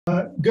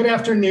Good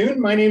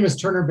afternoon. My name is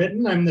Turner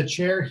Bitton. I'm the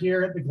chair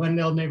here at the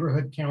Glendale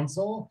Neighborhood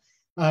Council.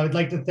 I would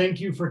like to thank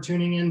you for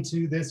tuning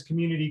into this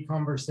community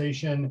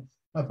conversation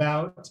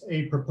about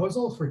a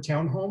proposal for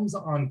townhomes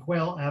on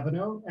Quayle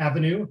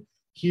Avenue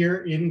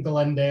here in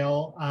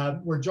Glendale.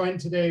 We're joined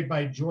today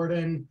by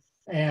Jordan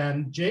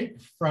and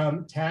Jake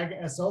from TAG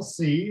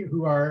SLC,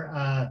 who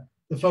are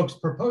the folks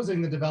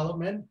proposing the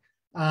development.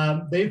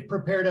 They've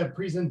prepared a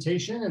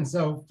presentation, and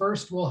so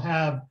first we'll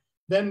have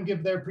them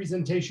give their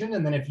presentation,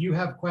 and then if you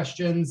have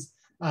questions,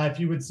 if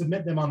you would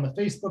submit them on the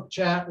Facebook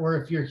chat, or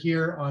if you're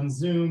here on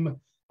Zoom,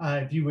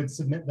 if you would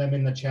submit them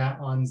in the chat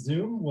on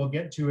Zoom, we'll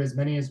get to as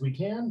many as we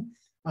can.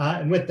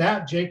 And with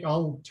that, Jake,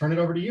 I'll turn it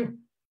over to you.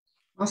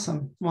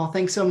 Awesome. Well,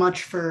 thanks so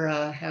much for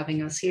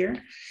having us here.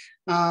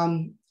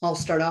 I'll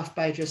start off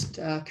by just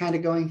kind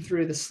of going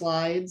through the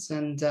slides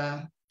and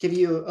give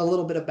you a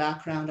little bit of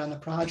background on the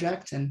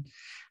project and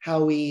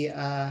how we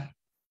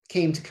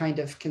came to kind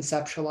of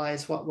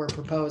conceptualize what we're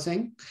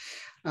proposing.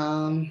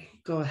 Go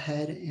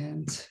ahead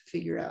and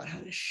figure out how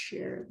to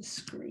share the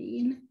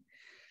screen.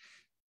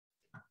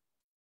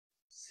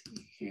 Let's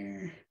see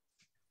here.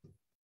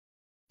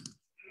 All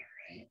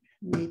right,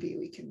 maybe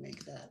we can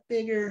make that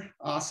bigger.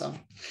 Awesome.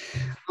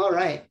 All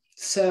right.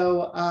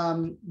 So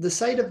the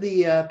site of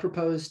the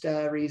proposed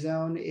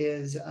rezone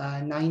is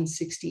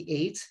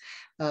 968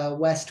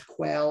 West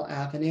Quayle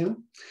Avenue.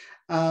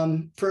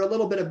 For a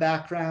little bit of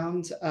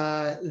background,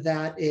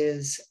 that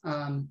is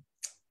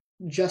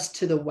just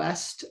to the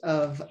west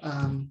of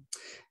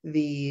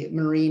the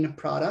marine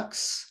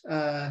products.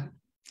 I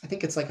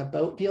think it's like a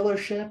boat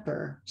dealership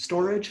or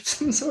storage of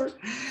some sort.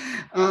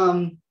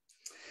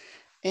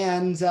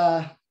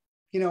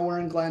 You know, we're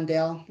in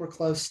Glendale. We're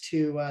close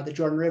to the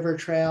Jordan River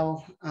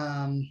Trail,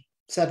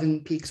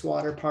 Seven Peaks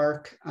Water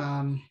Park,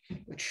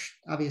 which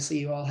obviously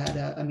you all had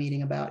a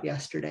meeting about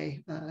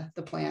yesterday,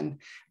 the plan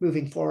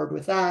moving forward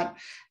with that.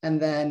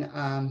 And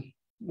then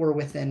we're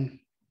within,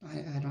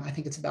 I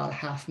think it's about a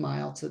half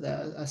mile to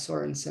the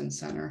Sorensen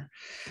Center.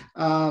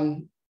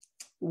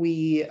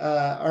 We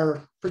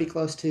are pretty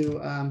close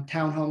to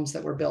townhomes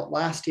that were built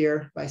last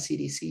year by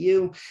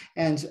CDCU.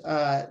 And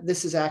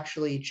this is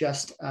actually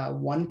just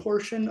one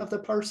portion of the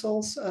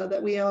parcels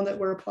that we own that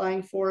we're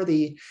applying for.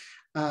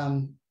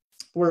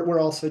 We're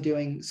also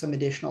doing some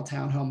additional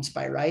townhomes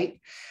by right.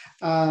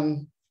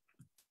 Kind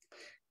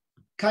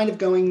of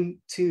going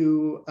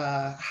to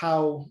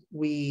how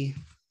we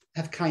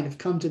have kind of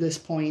come to this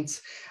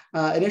point.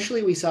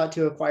 Initially, we sought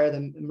to acquire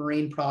the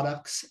marine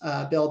products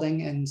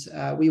building, and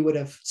we would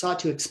have sought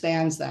to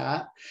expand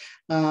that.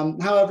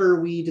 However,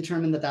 we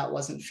determined that that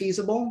wasn't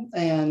feasible,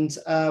 and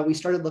we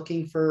started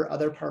looking for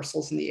other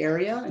parcels in the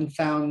area and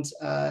found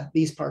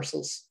these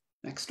parcels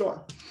next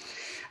door.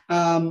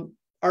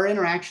 Our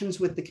interactions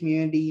with the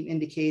community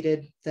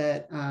indicated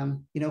that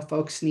you know,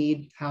 folks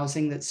need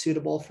housing that's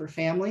suitable for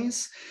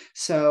families.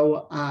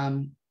 So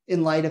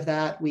in light of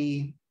that,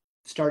 we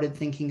started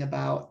thinking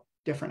about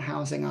different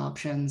housing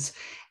options,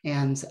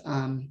 and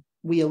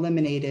we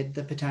eliminated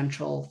the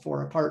potential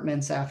for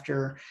apartments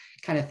after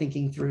kind of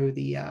thinking through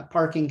the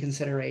parking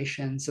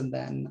considerations and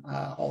then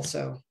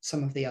also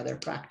some of the other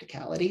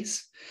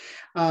practicalities.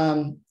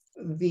 The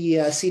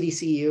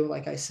CDCU,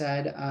 like I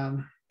said,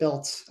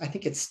 built, I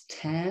think it's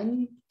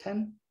 10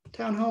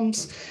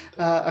 townhomes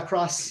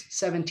across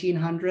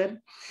 1,700.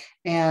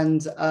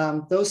 And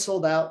those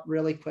sold out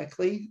really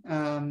quickly.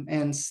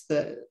 And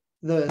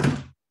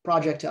the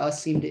project to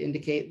us seemed to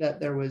indicate that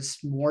there was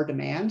more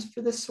demand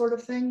for this sort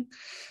of thing.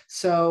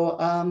 So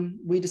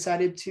we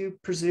decided to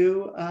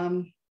pursue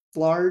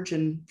large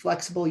and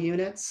flexible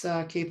units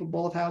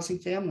capable of housing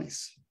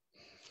families.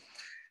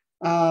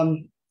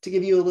 To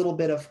give you a little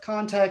bit of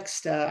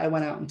context, I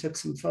went out and took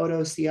some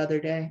photos the other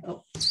day.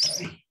 Oh,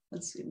 sorry,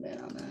 let's zoom in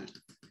on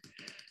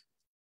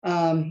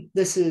that.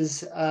 This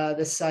is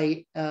the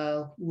site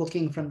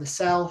looking from the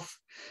south.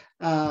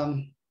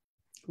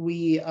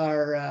 We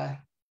are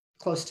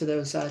close to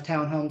those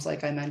townhomes,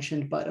 like I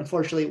mentioned, but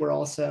unfortunately, we're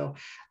also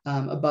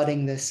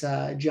abutting this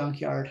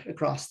junkyard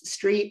across the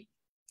street.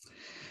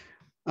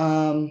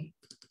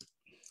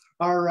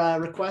 Our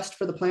request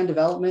for the planned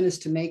development is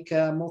to make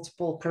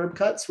multiple curb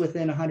cuts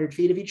within 100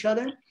 feet of each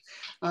other.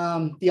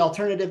 The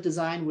alternative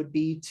design would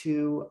be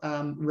to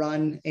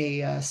run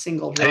a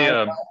single drive. Hey,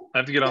 I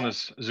have to get on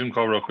this Zoom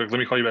call real quick. Let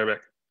me call you right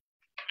back.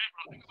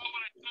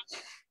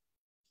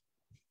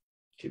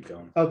 Keep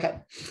going. Okay.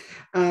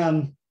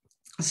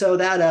 So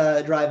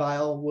that drive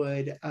aisle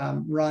would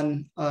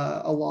run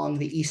along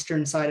the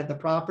eastern side of the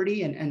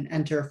property and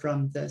enter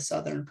from the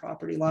southern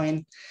property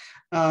line.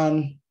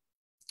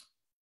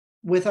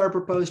 With our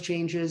proposed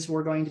changes,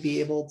 we're going to be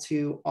able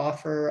to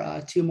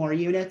offer 2 more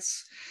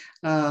units.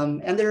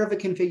 And they're of a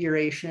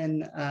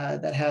configuration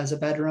that has a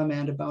bedroom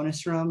and a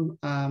bonus room.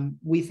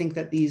 We think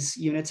that these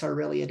units are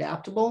really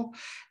adaptable,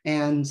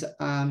 and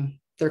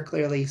they're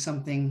clearly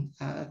something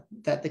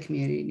that the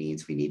community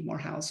needs. We need more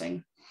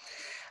housing.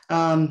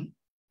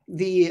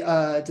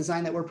 The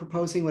design that we're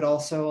proposing would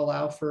also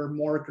allow for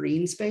more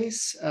green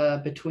space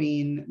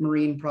between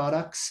marine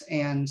products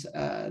and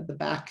the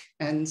back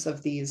ends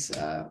of these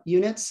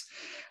units.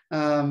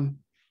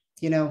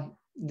 You know,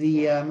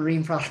 the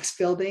marine products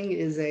building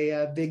is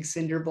a big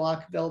cinder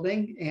block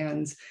building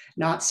and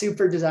not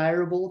super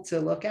desirable to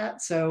look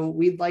at. So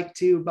we'd like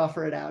to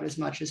buffer it out as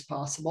much as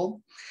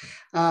possible.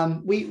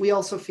 We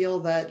also feel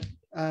that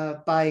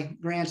by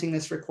granting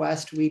this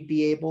request, we'd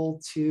be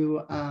able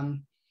to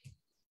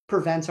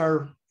prevent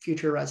our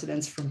future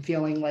residents from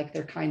feeling like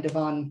they're kind of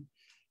on,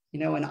 you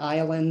know, an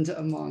island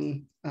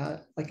among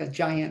like a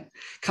giant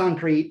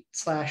concrete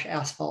 /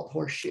 asphalt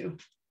horseshoe.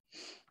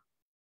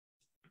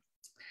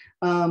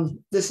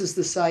 This is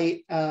the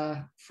site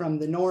from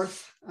the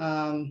north.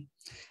 And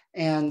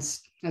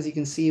as you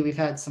can see, we've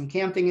had some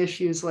camping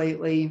issues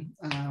lately.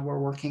 We're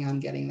working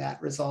on getting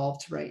that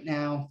resolved right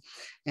now.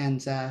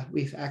 And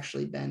we've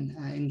actually been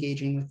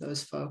engaging with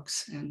those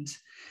folks and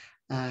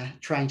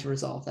trying to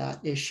resolve that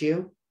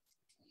issue.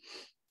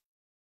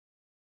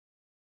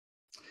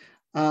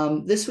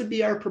 This would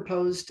be our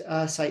proposed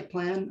site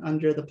plan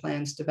under the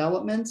plans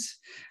development.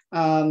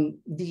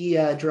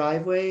 The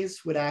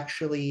driveways would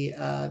actually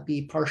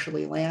be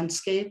partially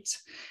landscaped.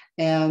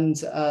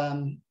 And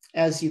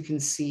as you can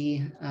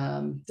see,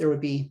 there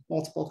would be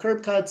multiple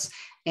curb cuts,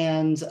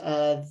 and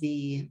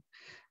the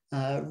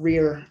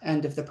rear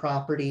end of the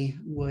property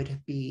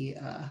would be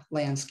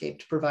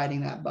landscaped,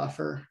 providing that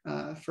buffer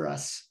for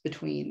us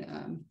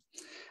between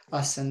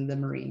us and the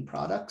marine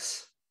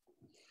products.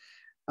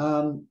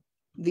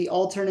 The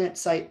alternate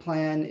site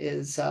plan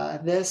is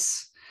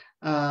this.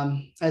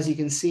 As you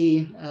can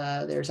see,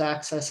 there's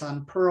access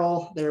on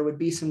Pearl. There would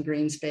be some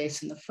green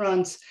space in the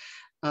front,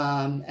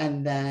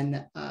 and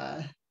then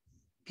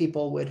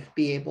people would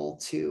be able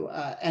to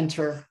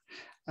enter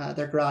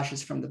their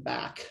garages from the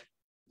back.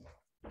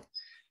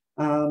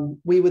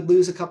 We would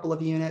lose a couple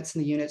of units,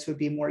 and the units would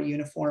be more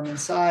uniform in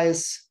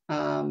size.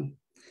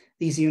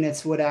 These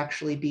units would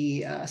actually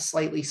be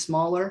slightly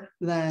smaller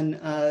than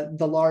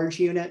the large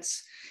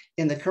units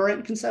in the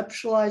current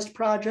conceptualized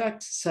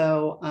project.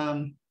 So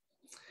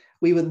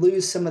we would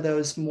lose some of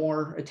those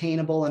more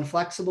attainable and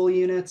flexible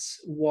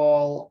units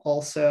while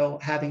also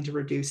having to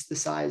reduce the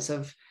size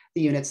of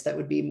the units that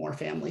would be more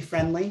family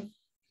friendly.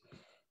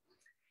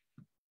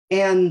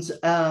 And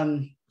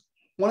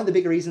one of the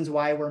big reasons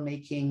why we're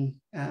making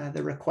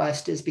the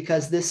request is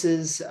because this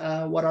is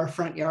what our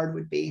front yard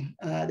would be.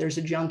 There's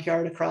a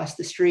junkyard across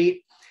the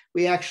street.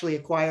 We actually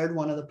acquired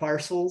one of the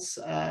parcels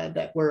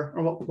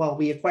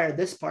we acquired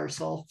this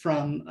parcel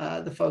from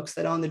the folks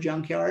that own the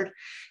junkyard.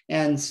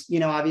 And, you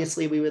know,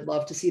 obviously we would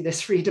love to see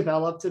this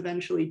redeveloped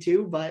eventually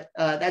too, but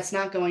that's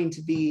not going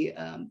to be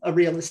a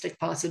realistic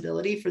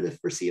possibility for the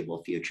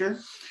foreseeable future.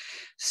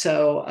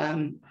 So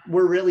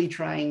we're really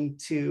trying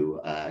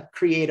to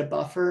create a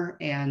buffer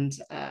and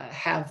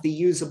have the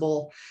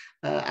usable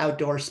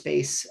outdoor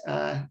space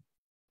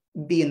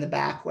be in the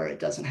back where it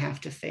doesn't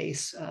have to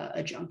face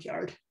a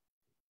junkyard.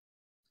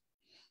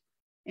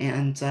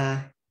 And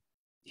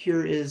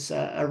here is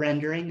a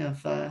rendering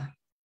of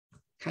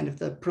kind of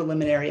the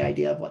preliminary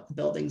idea of what the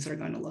buildings are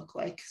going to look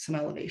like, some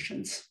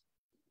elevations.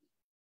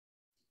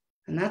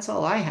 And that's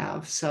all I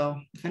have. So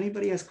if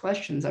anybody has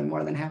questions, I'm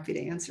more than happy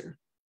to answer.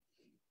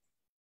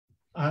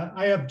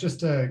 I have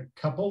just a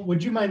couple.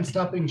 Would you mind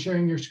stopping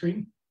sharing your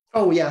screen?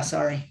 Oh yeah,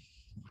 sorry.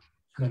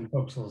 And then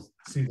folks will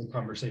see the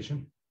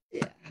conversation.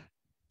 Yeah,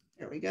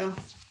 there we go.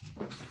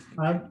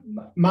 I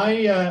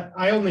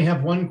only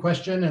have one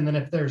question, and then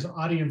if there's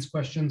audience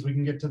questions, we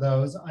can get to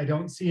those. I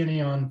don't see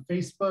any on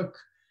Facebook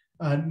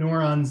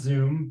nor on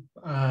Zoom.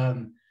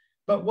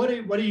 But what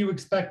do you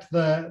expect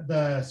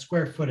the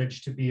square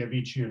footage to be of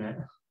each unit,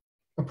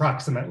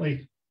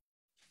 approximately?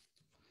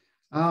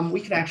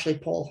 We could actually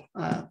pull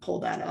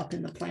that up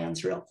in the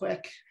plans real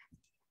quick.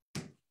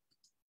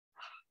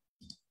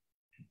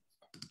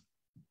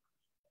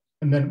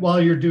 And then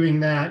while you're doing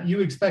that,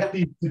 you expect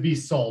these to be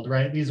sold,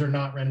 right? These are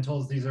not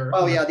rentals. These are.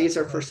 Oh yeah, these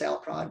are for sale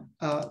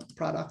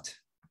product.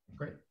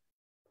 Great.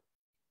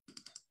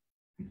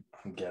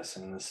 I'm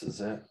guessing this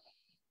is it.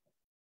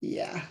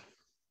 Yeah.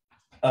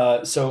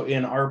 So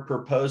in our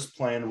proposed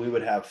plan, we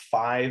would have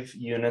 5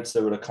 units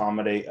that would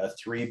accommodate a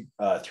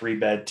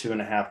 3-bed,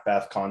 2.5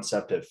 bath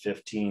concept at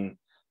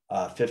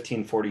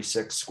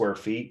 1546 square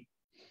feet,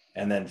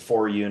 and then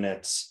 4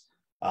 units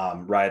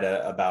right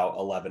at about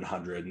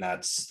 1100, and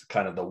that's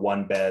kind of the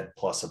 1-bed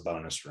plus a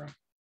bonus room.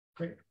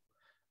 Great.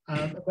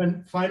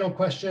 And final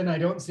question. I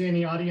don't see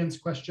any audience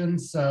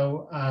questions,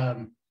 so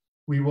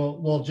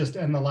we'll just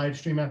end the live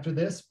stream after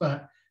this.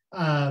 But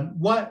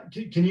what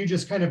can you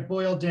just kind of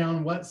boil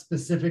down what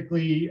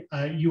specifically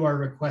you are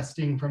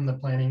requesting from the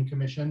Planning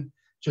Commission,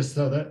 just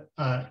so that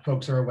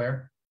folks are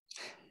aware?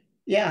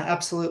 Yeah,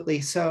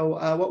 absolutely.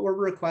 So what we're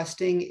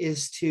requesting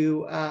is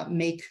to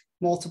make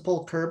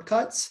multiple curb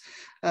cuts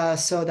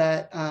so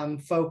that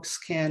folks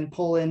can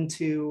pull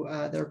into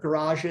their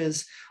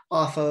garages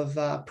off of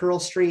Pearl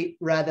Street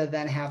rather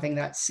than having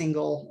that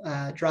single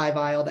drive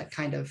aisle that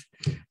kind of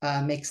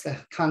makes the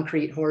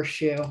concrete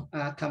horseshoe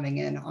coming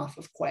in off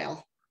of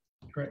Quayle.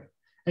 Great.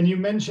 And you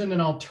mentioned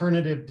an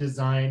alternative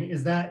design.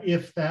 Is that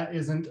if that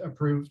isn't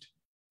approved?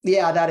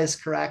 Yeah, that is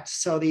correct.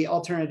 So the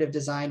alternative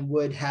design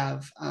would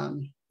have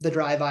the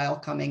drive aisle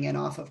coming in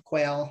off of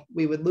Quayle.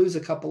 We would lose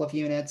a couple of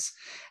units,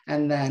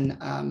 and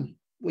then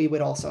we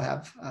would also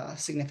have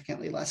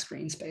significantly less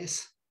green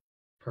space.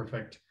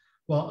 Perfect.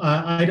 Well,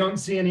 I don't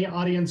see any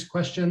audience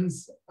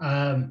questions.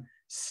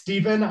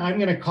 Stephen, I'm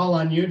going to call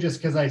on you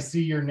just because I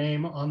see your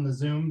name on the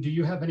Zoom. Do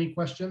you have any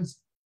questions?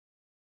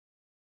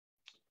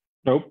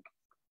 Nope.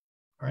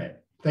 All right.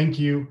 Thank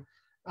you.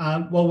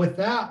 Well, with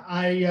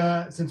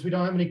that, since we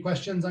don't have any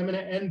questions, I'm going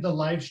to end the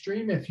live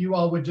stream. If you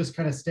all would just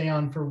kind of stay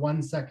on for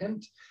 1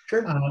 second.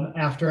 Sure.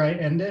 After I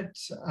end it,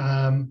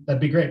 that'd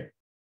be great.